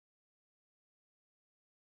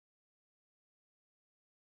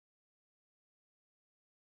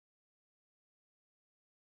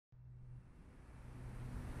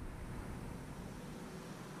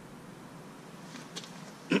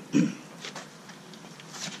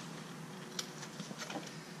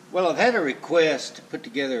Well, I've had a request to put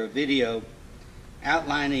together a video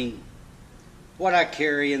outlining what I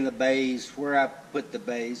carry in the bays, where I put the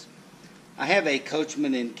bays. I have a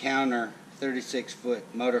Coachman Encounter 36-foot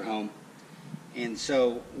motorhome, and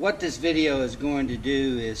so what this video is going to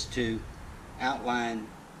do is to outline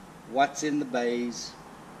what's in the bays,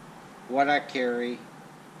 what I carry,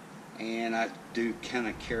 and I do kind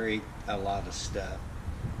of carry a lot of stuff.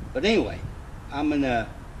 But anyway, I'm going to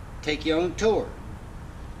take you on a tour.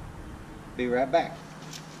 Be right back.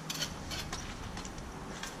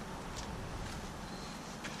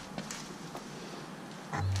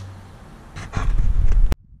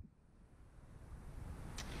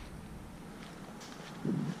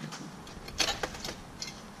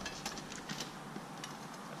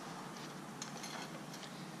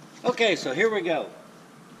 Okay, so here we go.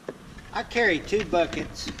 I carry 2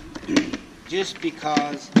 buckets just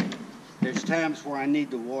because there's times where I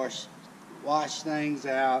need to wash things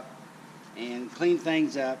out and clean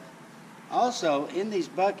things up. Also, in these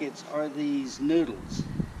buckets are these noodles.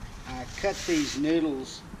 I cut these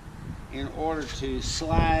noodles in order to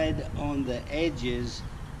slide on the edges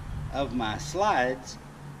of my slides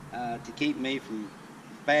to keep me from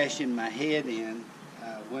bashing my head in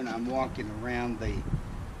when I'm walking around the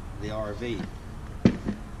RV.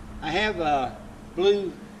 I have a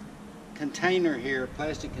blue container here,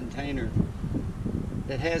 plastic container,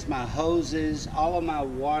 that has my hoses, all of my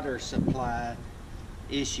water supply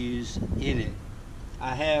issues in it.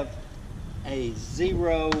 I have a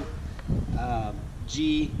 0G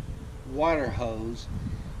water hose,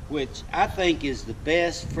 which I think is the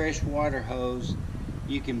best freshwater hose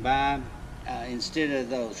you can buy instead of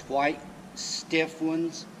those white stiff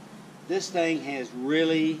ones. This thing has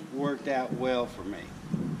really worked out well for me.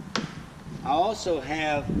 I also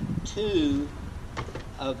have 2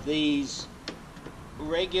 of these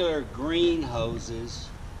regular green hoses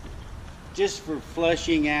just for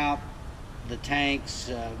flushing out the tanks,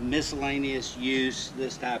 miscellaneous use,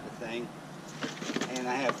 this type of thing. And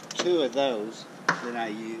I have 2 of those that I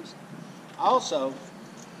use. Also,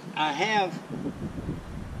 I have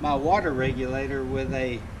my water regulator with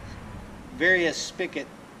a various spigot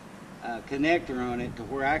connector on it to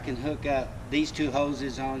where I can hook up these 2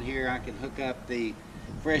 hoses on here. I can hook up the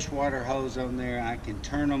freshwater hose on there. I can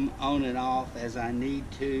turn them on and off as I need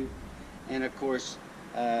to, and of course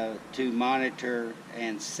to monitor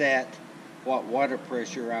and set what water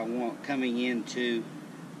pressure I want coming into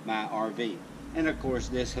my RV. And of course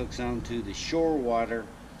this hooks on to the shore water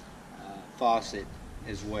faucet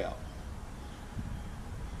as well.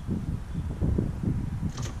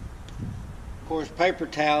 Of course, paper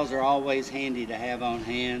towels are always handy to have on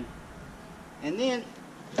hand. And then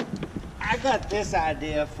I got this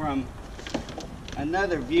idea from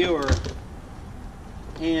another viewer,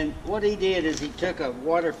 and what he did is he took a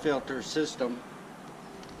water filter system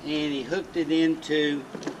and he hooked it into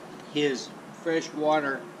his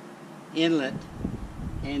freshwater inlet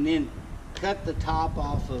and then cut the top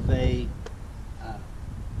off of a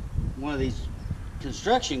one of these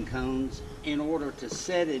construction cones in order to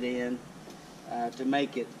set it in to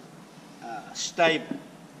make it stable.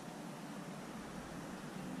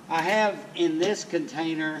 I have in this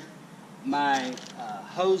container my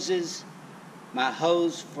hoses, my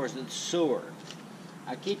hose for the sewer.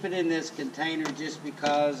 I keep it in this container just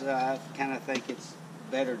because I kind of think it's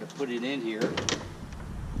better to put it in here.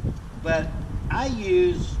 But I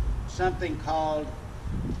use something called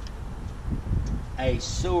a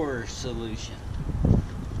sewer solution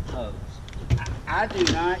hose. I do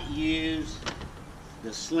not use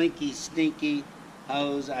the Slinky Stinky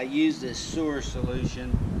hose. I use this sewer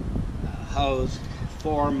solution hose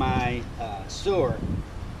for my sewer.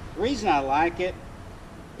 The reason I like it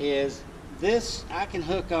is this, I can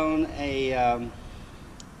hook on a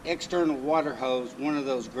external water hose, one of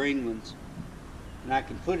those green ones, and I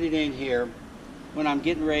can put it in here. When I'm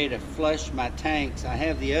getting ready to flush my tanks, I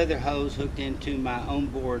have the other hose hooked into my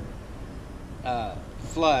onboard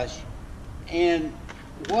flush, and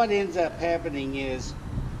what ends up happening is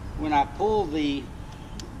when I pull the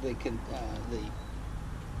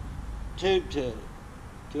tube to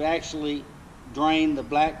actually drain the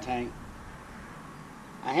black tank,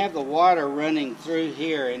 I have the water running through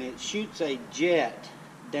here and it shoots a jet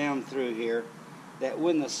down through here that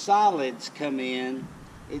when the solids come in,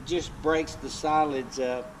 it just breaks the solids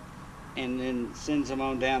up and then sends them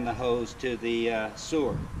on down the hose to the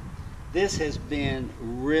sewer. This has been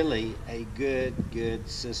really a good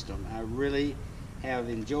system. I really have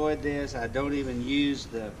enjoyed this. I don't even use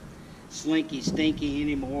the Slinky Stinky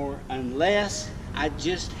anymore unless I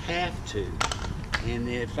just have to. And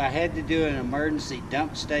if I had to do an emergency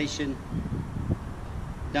dump station,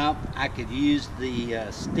 dump, I could use the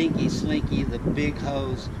Stinky Slinky, the big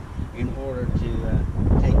hose, in order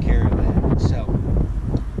to take care of that. So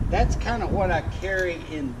that's kind of what I carry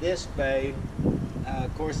in this bay.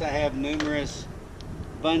 Of course, I have numerous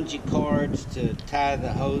bungee cords to tie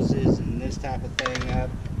the hoses and this type of thing up.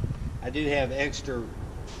 I do have extra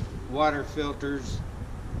water filters.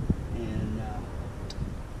 And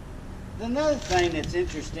another thing that's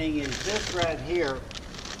interesting is this right here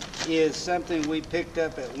is something we picked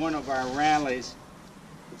up at one of our rallies.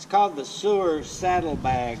 It's called the sewer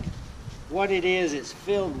saddlebag. What it is, it's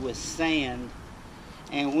filled with sand,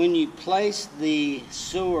 and when you place the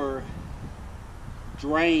sewer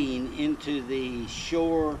drain into the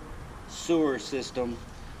shore sewer system,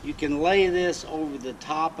 you can lay this over the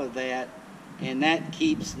top of that, and that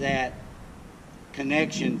keeps that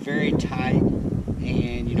connection very tight,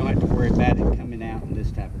 and you don't have to worry about it coming out and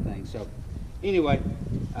this type of thing. So anyway,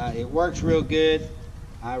 it works real good.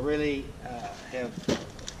 I really have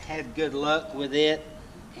had good luck with it,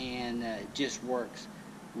 and it just works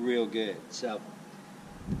real good. So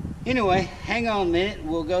anyway, hang on a minute.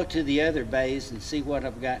 We'll go to the other bays and see what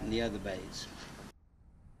I've got in the other bays.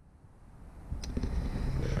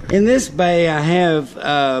 In this bay, I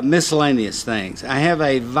have miscellaneous things. I have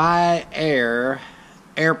a Viair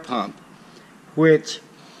air pump, which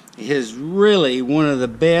is really one of the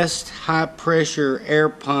best high pressure air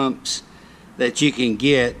pumps that you can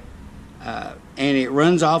get, and it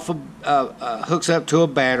runs off hooks up to a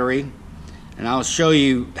battery, and I'll show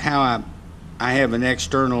you how I have an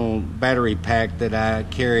external battery pack that I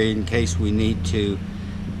carry in case we need to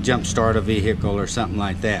jump start a vehicle or something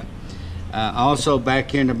like that. Also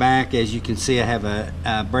back here in the back, as you can see, I have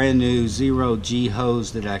a brand new 0G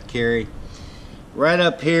hose that I carry. Right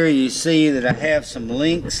up here you see that I have some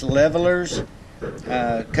Lynx levelers,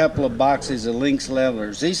 a couple of boxes of Lynx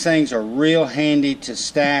levelers. These things are real handy to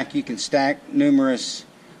stack. You can stack numerous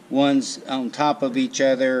ones on top of each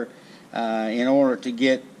other in order to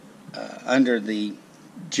get under the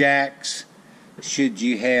jacks should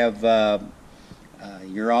you have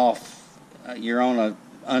you're on a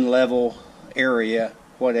unlevel area,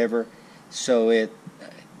 whatever, so it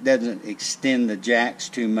doesn't extend the jacks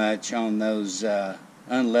too much on those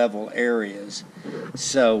unlevel areas.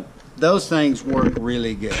 So those things work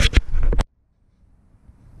really good.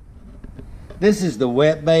 This is the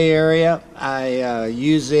wet bay area. I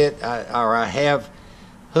use it, or I have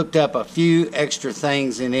hooked up a few extra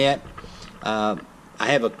things in it. I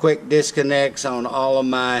have a quick disconnects on all of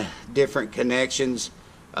my different connections,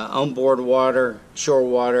 onboard water, shore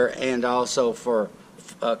water, and also for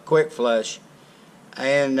quick flush.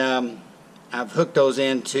 And I've hooked those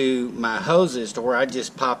into my hoses to where I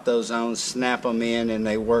just pop those on, snap them in, and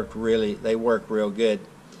they work real good.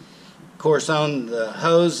 Of course, on the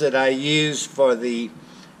hose that I use for the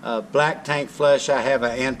black tank flush, I have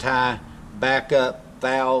an anti-backup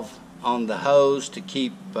valve on the hose to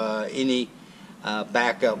keep any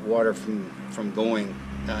backup water from going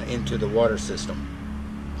into the water system.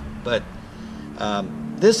 But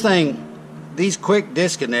these quick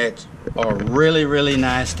disconnects are really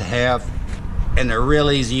nice to have, and they're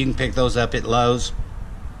real easy. You can pick those up at Lowe's,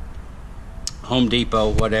 Home Depot,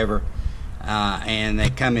 whatever, and they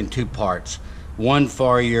come in two parts. One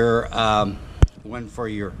for your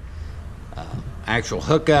actual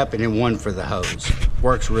hookup, and then one for the hose.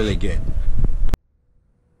 Works really good.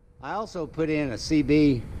 I also put in a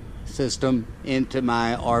CB system into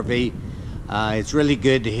my RV. It's really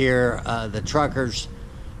good to hear the truckers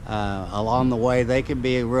along the way. They can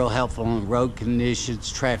be real helpful on road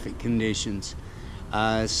conditions, traffic conditions.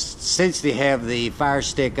 Since they have the fire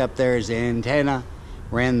stick up there as the antenna,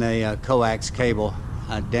 ran the coax cable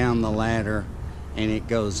down the ladder, and it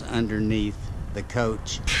goes underneath the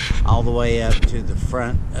coach all the way up to the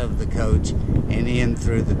front of the coach and in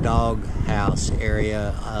through the dog house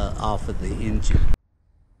area off of the engine.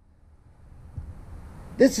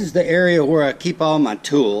 This is the area where I keep all my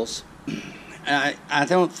tools. I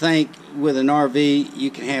don't think with an RV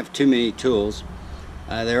you can have too many tools.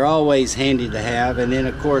 They're always handy to have, and then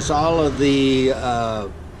of course all of the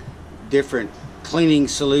different cleaning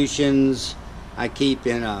solutions I keep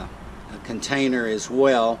in a container as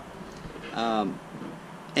well.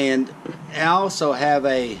 And I also have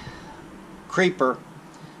a creeper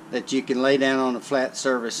that you can lay down on a flat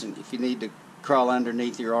surface, and if you need to crawl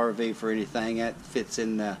underneath your RV for anything, that fits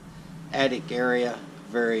in the attic area,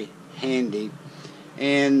 very handy.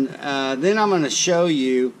 And then I'm going to show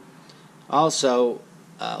you also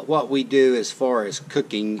what we do as far as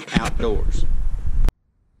cooking outdoors.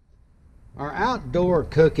 Our outdoor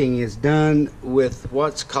cooking is done with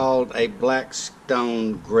what's called a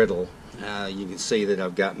Blackstone griddle. You can see that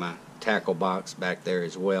I've got my tackle box back there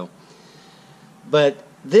as well. But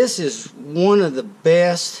this is one of the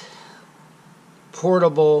best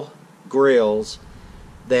portable grills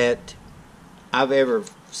that I've ever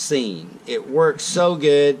seen. It works so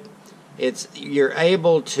good. You're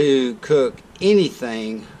able to cook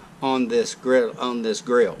anything on this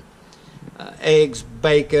grill. Eggs,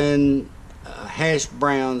 bacon, hash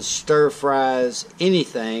browns, stir fries,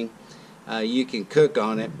 anything you can cook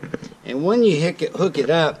on it. And when you hook it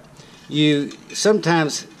up, you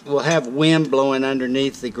sometimes will have wind blowing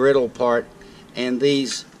underneath the griddle part, and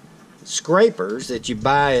these scrapers that you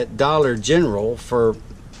buy at Dollar General for,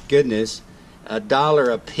 goodness,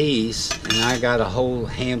 $1 a piece, and I got a whole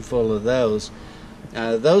handful of those.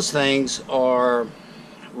 Those things are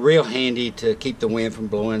real handy to keep the wind from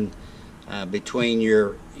blowing between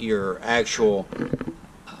your actual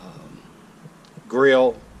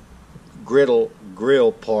grill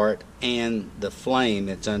part and the flame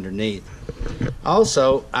that's underneath.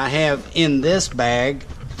 Also, I have in this bag,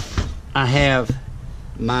 I have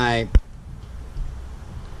my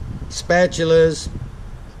spatulas,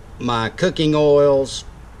 my cooking oils,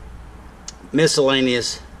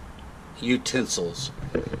 miscellaneous utensils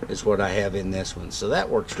is what I have in this one, so that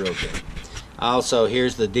works real good. Also,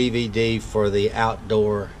 here's the DVD for the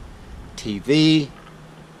outdoor TV,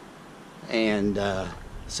 and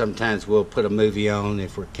sometimes we'll put a movie on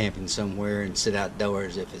if we're camping somewhere and sit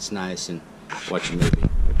outdoors if it's nice and watch a movie.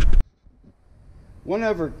 One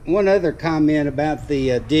other comment about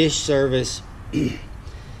the dish service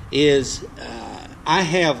is I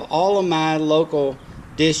have all of my local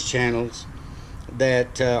dish channels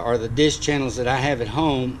that are the dish channels that I have at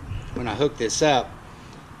home when I hook this up,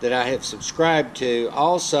 that I have subscribed to.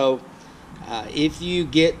 Also, if you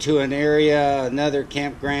get to an area, another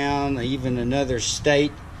campground, or even another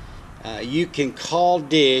state, you can call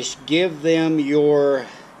Dish, give them your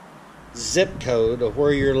zip code of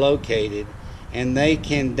where you're located, and they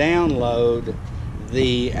can download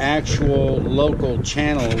the actual local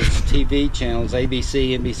channels, TV channels,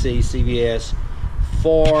 ABC, NBC, CBS,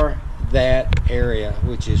 for that area,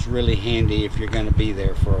 which is really handy if you're going to be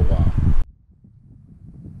there for a while.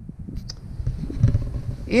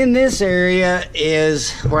 In this area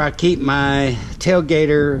is where I keep my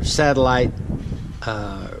Tailgater satellite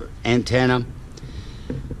antenna,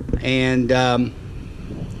 and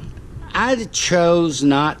I chose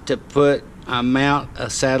not to mount a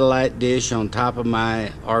satellite dish on top of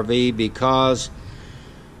my RV because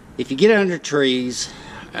if you get under trees,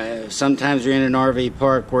 sometimes you're in an RV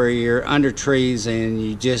park where you're under trees and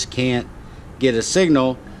you just can't get a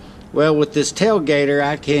signal. Well, with this Tailgater,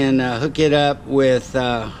 I can hook it up with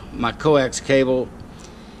my coax cable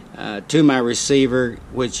to my receiver,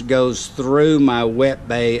 which goes through my wet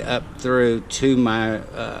bay up through to my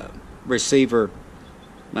receiver,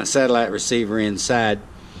 my satellite receiver inside.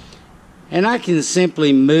 And I can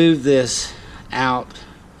simply move this out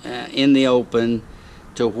in the open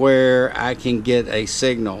to where I can get a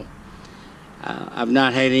signal. I've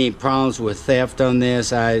not had any problems with theft on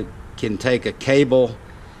this. I can take a cable,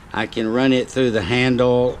 I can run it through the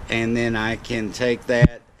handle, and then I can take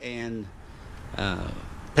that and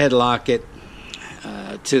padlock it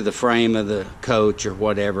to the frame of the coach or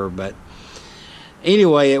whatever. But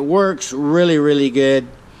anyway, it works really, really good.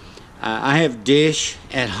 I have Dish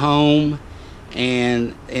at home,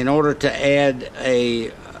 and in order to add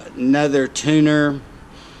another tuner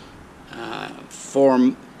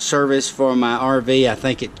for service for my RV, I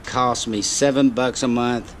think it cost me $7 a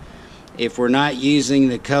month. If we're not using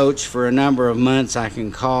the coach for a number of months, I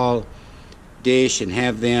can call Dish and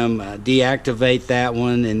have them deactivate that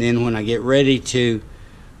one, and then when I get ready to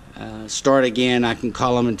start again, I can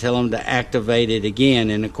call them and tell them to activate it again.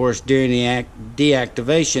 And of course, during the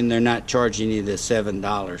deactivation, they're not charging you the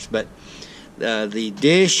 $7. But the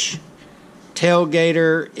Dish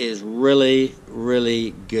Tailgater is really,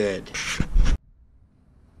 really good.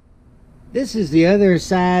 This is the other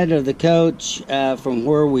side of the coach from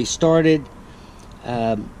where we started.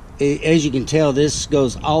 As you can tell, this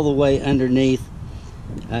goes all the way underneath.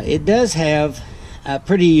 It does have a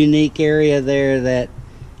pretty unique area there that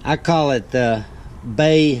I call it the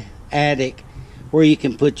bay attic, where you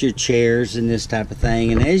can put your chairs and this type of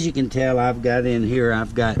thing. And as you can tell, I've got in here,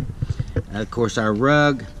 I've got, of course, our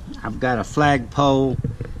rug. I've got a flagpole,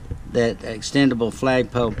 that extendable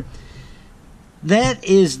flagpole. That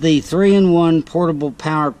is the 3-in-1 portable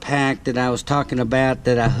power pack that I was talking about,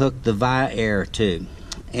 that I hooked the Vi-Air to.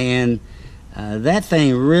 And that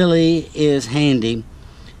thing really is handy.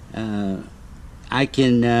 I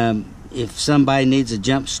can if somebody needs a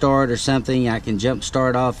jump start or something, I can jump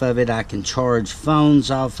start off of it. I can charge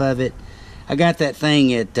phones off of it. I got that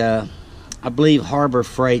thing at I believe Harbor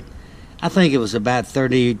Freight. I think it was about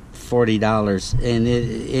 $30-40,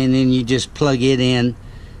 and then you just plug it in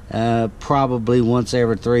probably once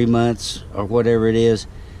every 3 months or whatever it is,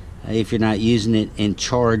 if you're not using it, and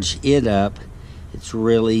charge it up. It's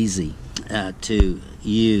real easy to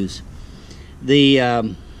use. The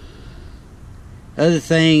other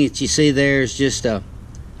thing that you see there is just a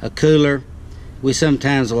cooler. We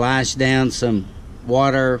sometimes lash down some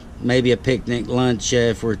water, maybe a picnic lunch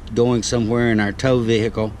if we're going somewhere in our tow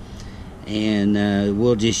vehicle, and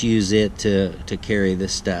we'll just use it to carry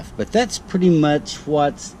this stuff. But that's pretty much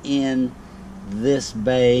what's in this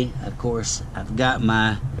bay. Of course, I've got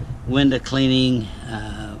my window cleaning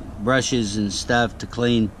brushes and stuff to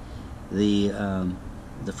clean the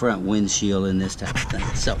front windshield and this type of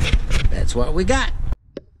thing. So that's what we got.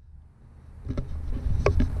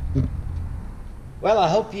 Well, I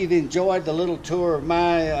hope you've enjoyed the little tour of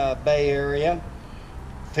my Bay Area.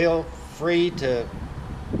 Feel free to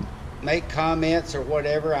make comments or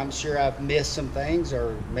whatever. I'm sure I've missed some things,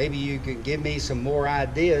 or maybe you can give me some more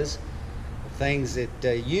ideas of things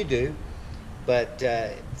that you do. But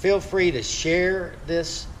feel free to share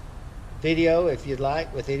this video if you'd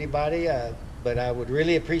like with anybody. But I would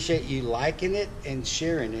really appreciate you liking it and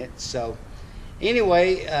sharing it. So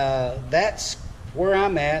anyway, that's where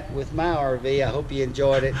I'm at with my RV. I hope you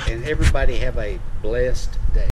enjoyed it, and everybody have a blessed